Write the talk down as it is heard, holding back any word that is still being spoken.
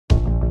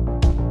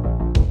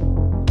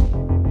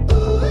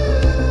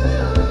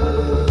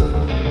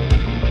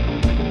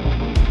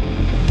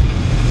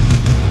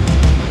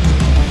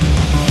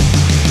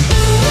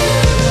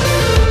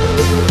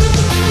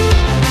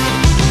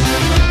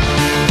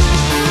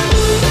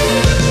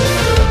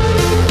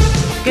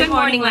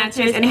morning,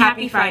 Lancers, and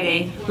happy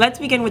Friday. Let's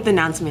begin with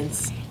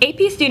announcements.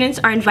 AP students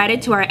are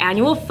invited to our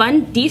annual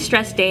Fun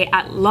De-Stress Day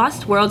at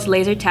Lost Worlds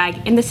Laser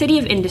Tag in the City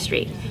of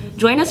Industry.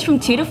 Join us from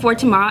 2 to 4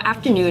 tomorrow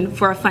afternoon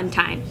for a fun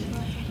time.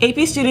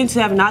 AP students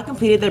who have not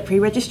completed their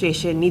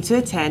pre-registration need to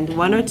attend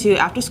 1 or 2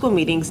 after-school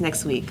meetings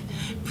next week.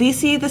 Please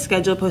see the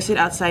schedule posted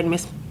outside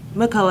Ms.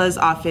 McCullough's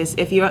office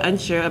if you are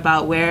unsure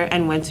about where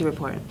and when to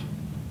report.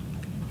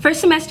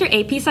 First semester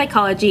AP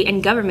Psychology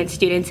and Government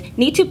students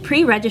need to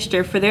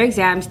pre-register for their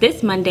exams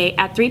this Monday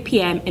at 3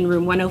 p.m. in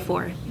room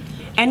 104.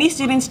 Any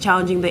students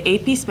challenging the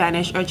AP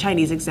Spanish or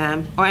Chinese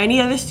exam, or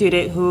any other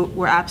student who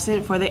were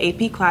absent for the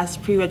AP class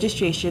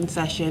pre-registration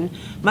session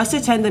must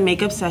attend the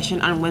makeup session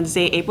on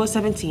Wednesday, April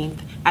 17th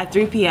at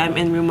 3 p.m.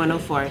 in room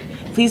 104.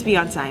 Please be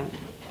on time.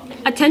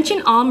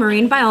 Attention all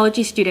marine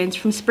biology students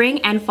from spring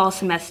and fall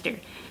semester.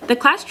 The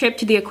class trip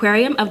to the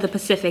Aquarium of the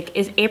Pacific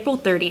is April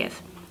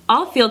 30th.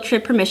 All field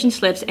trip permission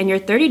slips and your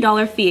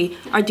 $30 fee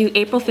are due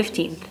April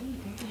 15th.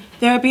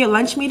 There will be a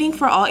lunch meeting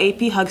for all AP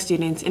Hug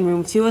students in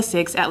room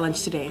 206 at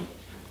lunch today.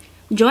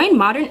 Join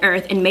Modern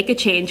Earth and Make a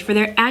Change for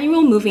their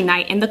annual movie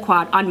night in the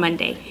Quad on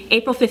Monday,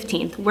 April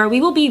 15th, where we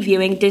will be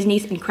viewing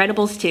Disney's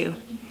Incredibles 2.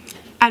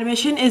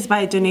 Admission is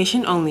by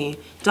donation only.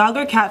 Dog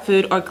or cat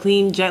food or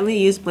clean, gently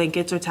used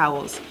blankets or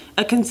towels.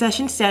 A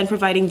concession stand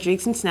providing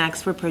drinks and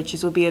snacks for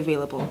purchase will be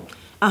available.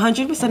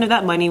 100% of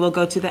that money will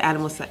go to the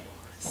animal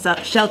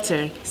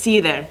shelter. See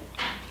you there.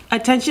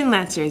 Attention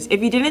Lancers,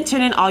 if you didn't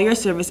turn in all your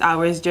service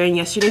hours during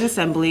yesterday's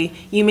assembly,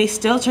 you may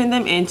still turn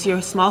them in to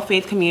your Small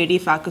Faith Community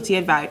Faculty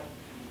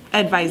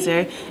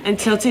Advisor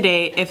until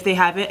today if they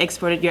haven't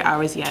exported your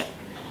hours yet.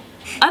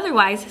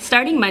 Otherwise,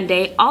 starting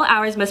Monday, all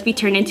hours must be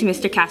turned in to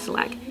Mr.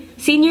 Castleak.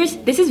 Seniors,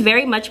 this is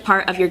very much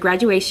part of your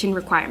graduation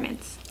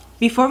requirements.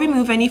 Before we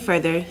move any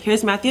further,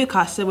 here's Matthew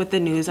Acosta with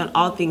the news on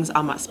all things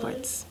Almat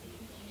sports.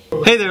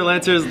 Hey there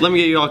Lancers, let me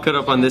get you all caught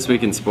up on this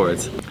week in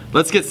sports.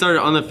 Let's get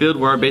started on the field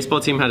where our baseball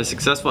team had a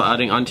successful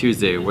outing on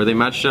Tuesday where they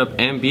matched up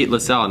and beat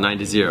LaSalle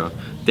 9-0.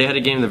 They had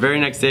a game the very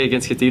next day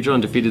against Cathedral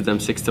and defeated them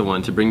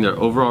 6-1 to bring their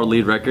overall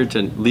league record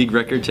to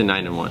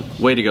 9-1.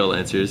 Way to go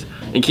Lancers.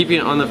 And keeping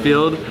it on the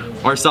field,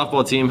 our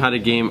softball team had a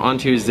game on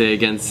Tuesday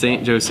against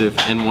St. Joseph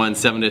and won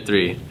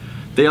 7-3.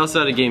 They also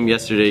had a game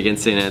yesterday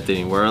against St.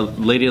 Anthony where our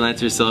Lady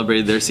Lancers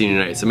celebrated their senior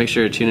night, so make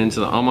sure to tune into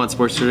the Almat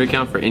Sports Twitter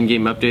account for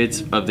in-game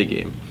updates of the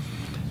game.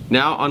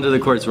 Now onto the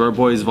courts where our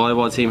boys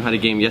volleyball team had a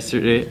game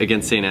yesterday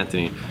against St.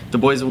 Anthony. The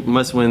boys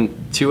must win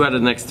 2 out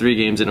of the next 3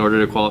 games in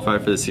order to qualify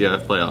for the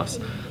CIF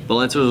playoffs. The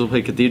Lancers will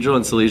play Cathedral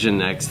and Salesian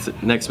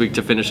next week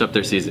to finish up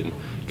their season.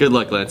 Good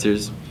luck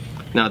Lancers.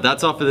 Now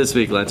that's all for this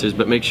week Lancers,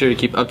 but make sure to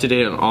keep up to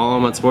date on all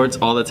Almat Sports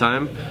all the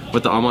time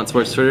with the Almat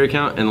Sports Twitter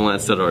account and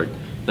thelance.org.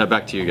 Now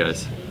back to you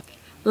guys.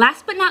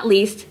 Last but not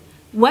least,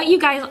 what you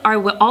guys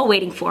are all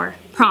waiting for,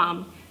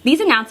 prom. These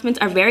announcements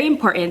are very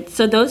important,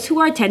 so those who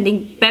are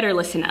attending better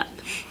listen up.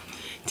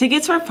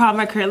 Tickets for prom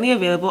are currently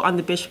available on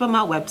the Bishop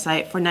Amat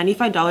website for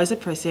 $95 a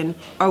person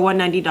or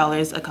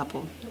 $190 a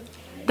couple.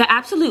 The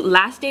absolute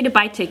last day to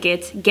buy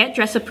tickets, get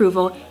dress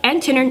approval,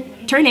 and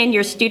turn in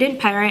your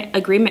student-parent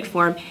agreement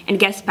form and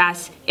guest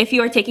pass if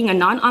you are taking a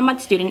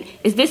non-Almat student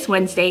is this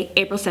Wednesday,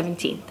 April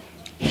 17th.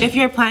 If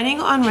you're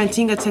planning on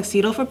renting a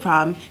tuxedo for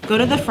prom, go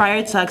to the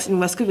Friar Tux in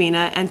West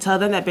Covina and tell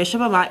them that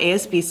Bishop Amat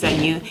ASB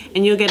sent you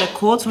and you'll get a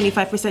cool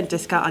 25%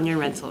 discount on your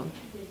rental.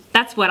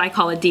 That's what I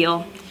call a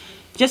deal.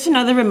 Just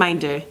another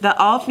reminder that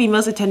all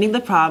females attending the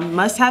prom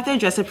must have their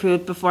dress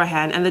approved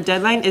beforehand and the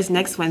deadline is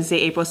next Wednesday,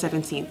 April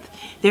 17th.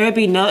 There will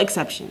be no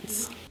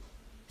exceptions.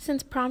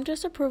 Since prom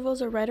dress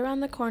approvals are right around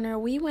the corner,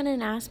 we went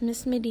and asked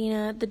Miss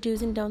Medina the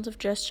do's and don'ts of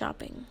dress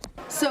shopping.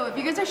 So if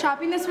you guys are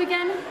shopping this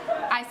weekend,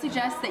 I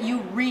suggest that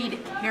you read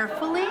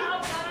carefully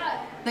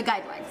the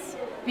guidelines.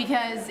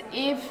 Because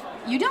if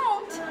you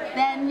don't,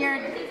 then you're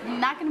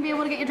not going to be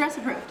able to get your dress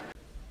approved.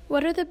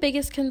 What are the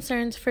biggest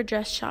concerns for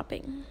dress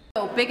shopping?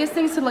 So biggest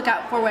things to look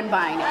out for when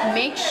buying.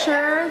 Make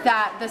sure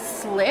that the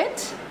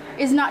slit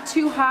is not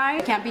too high.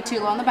 It can't be too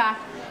low on the back.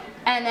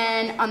 And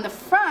then on the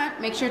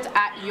front, make sure it's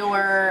at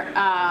your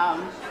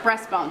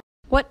breastbone.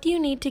 What do you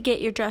need to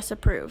get your dress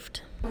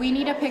approved? We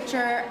need a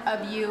picture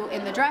of you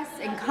in the dress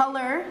in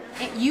color,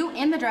 you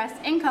in the dress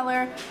in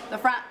color, the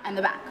front and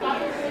the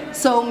back.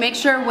 So make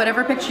sure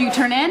whatever picture you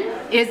turn in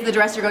is the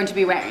dress you're going to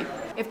be wearing.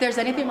 If there's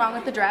anything wrong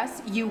with the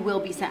dress, you will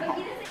be sent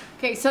home.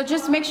 Okay, so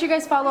just make sure you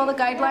guys follow all the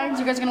guidelines.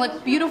 You guys are gonna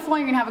look beautiful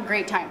and you're gonna have a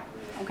great time,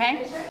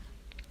 okay?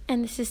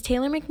 And this is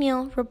Taylor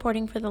McNeil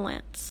reporting for The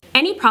Lance.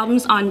 Any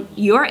problems on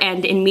your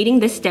end in meeting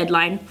this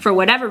deadline, for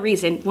whatever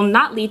reason, will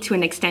not lead to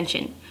an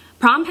extension.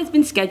 Prom has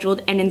been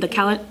scheduled and in the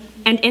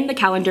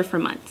calendar for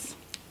months.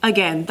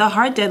 Again, the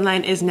hard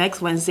deadline is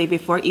next Wednesday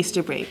before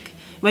Easter break.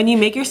 When you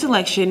make your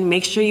selection,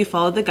 make sure you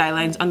follow the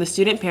guidelines on the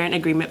student-parent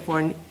agreement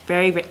form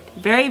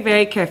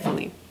very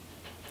carefully.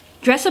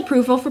 Dress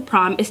approval for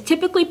prom is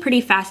typically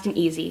pretty fast and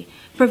easy,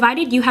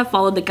 provided you have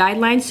followed the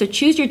guidelines, so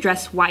choose your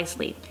dress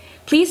wisely.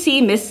 Please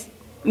see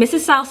Mrs.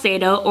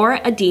 Salcedo or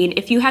a dean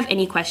if you have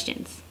any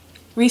questions.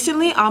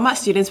 Recently, Almat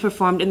students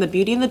performed in the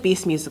Beauty and the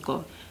Beast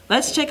musical.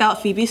 Let's check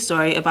out Phoebe's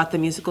story about the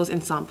musical's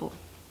ensemble.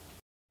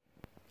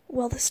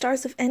 While the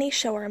stars of any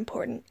show are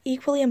important,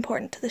 equally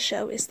important to the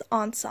show is the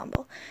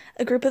ensemble,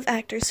 a group of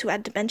actors who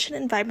add dimension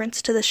and vibrance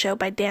to the show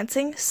by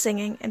dancing,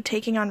 singing, and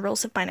taking on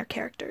roles of minor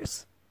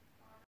characters.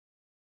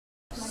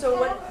 So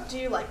what do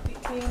you like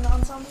being in the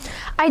ensemble?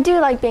 I do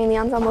like being in the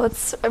ensemble.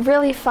 It's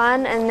really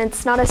fun and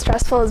it's not as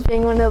stressful as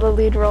being one of the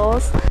lead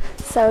roles.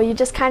 So you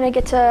just kind of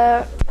get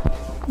to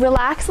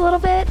relax a little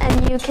bit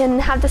and you can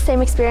have the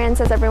same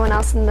experience as everyone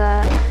else in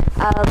the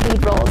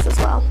lead roles as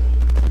well.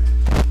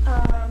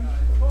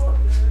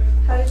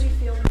 How did you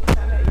feel when you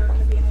found out you were going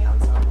to be in the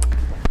ensemble?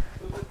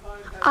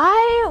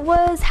 I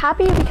was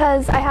happy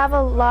because I have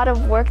a lot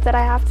of work that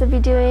I have to be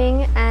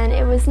doing, and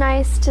it was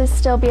nice to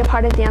still be a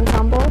part of the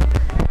ensemble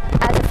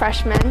as a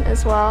freshman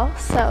as well,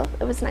 so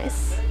it was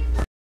nice.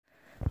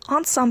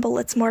 Ensemble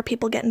lets more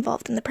people get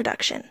involved in the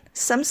production.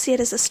 Some see it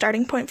as a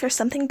starting point for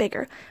something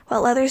bigger,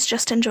 while others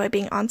just enjoy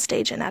being on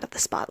stage and out of the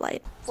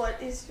spotlight. What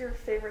is your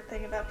favorite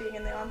thing about being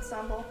in the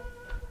ensemble?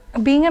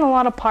 Being in a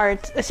lot of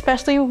parts,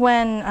 especially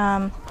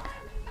when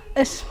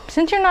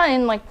since you're not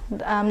in like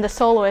the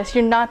soloist,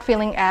 you're not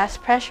feeling as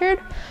pressured,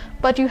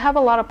 but you have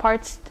a lot of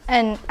parts,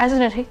 and as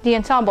in the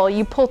ensemble,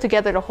 you pull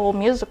together the whole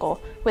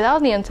musical.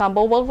 Without the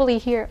ensemble, what will you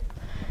hear?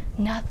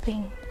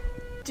 Nothing.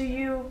 Do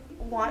you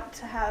want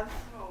to have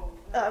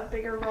a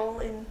bigger role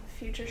in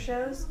future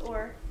shows,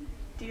 or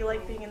do you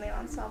like being in the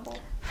ensemble?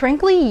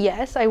 Frankly,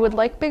 yes, I would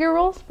like bigger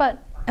roles,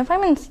 but if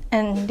I'm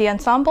in the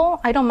ensemble,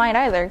 I don't mind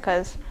either,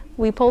 because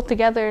we pull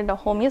together the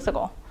whole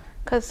musical.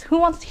 Because who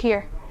wants to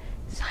hear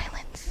silence?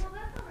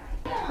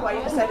 Why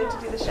you decided to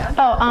do the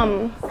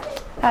show?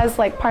 As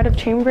like part of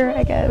Chamber,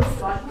 I guess.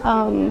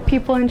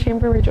 People in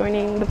Chamber were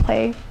joining the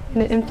play,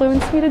 and it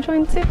influenced me to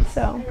join too.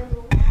 So.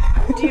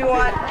 Do you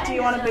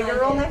want a bigger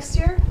role next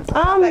year?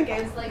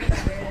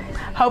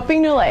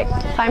 Hoping to like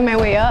climb my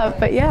way up,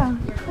 but yeah.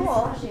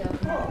 Cool.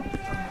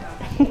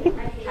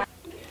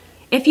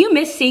 If you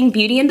missed seeing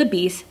Beauty and the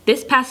Beast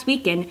this past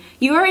weekend,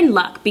 you are in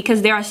luck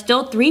because there are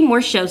still 3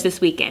 more shows this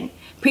weekend.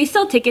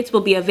 Pre-sale tickets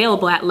will be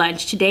available at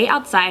lunch today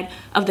outside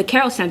of the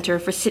Carroll Center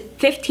for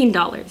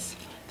 $15.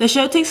 The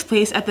show takes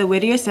place at the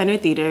Whittier Center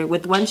Theater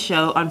with 1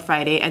 show on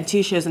Friday and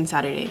 2 shows on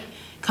Saturday.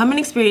 Come and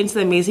experience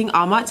the amazing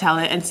Almont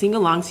talent and sing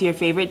along to your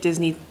favorite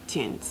Disney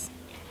tunes.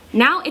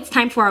 Now it's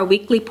time for our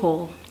weekly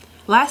poll.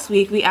 Last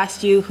week, we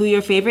asked you who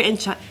your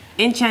favorite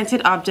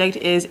enchanted object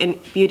is in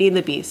Beauty and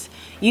the Beast.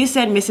 You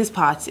said Mrs.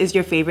 Potts is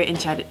your favorite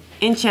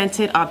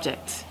enchanted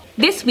object.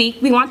 This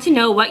week, we want to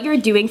know what you're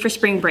doing for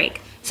spring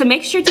break. So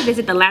make sure to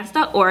visit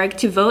thelance.org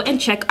to vote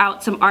and check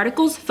out some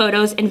articles,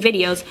 photos, and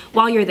videos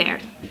while you're there.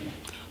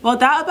 Well,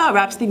 that about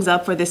wraps things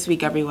up for this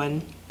week,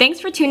 everyone. Thanks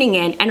for tuning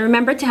in, and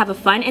remember to have a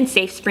fun and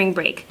safe spring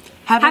break.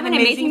 Have an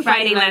amazing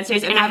Friday,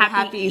 Lancers, and a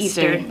happy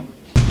Easter.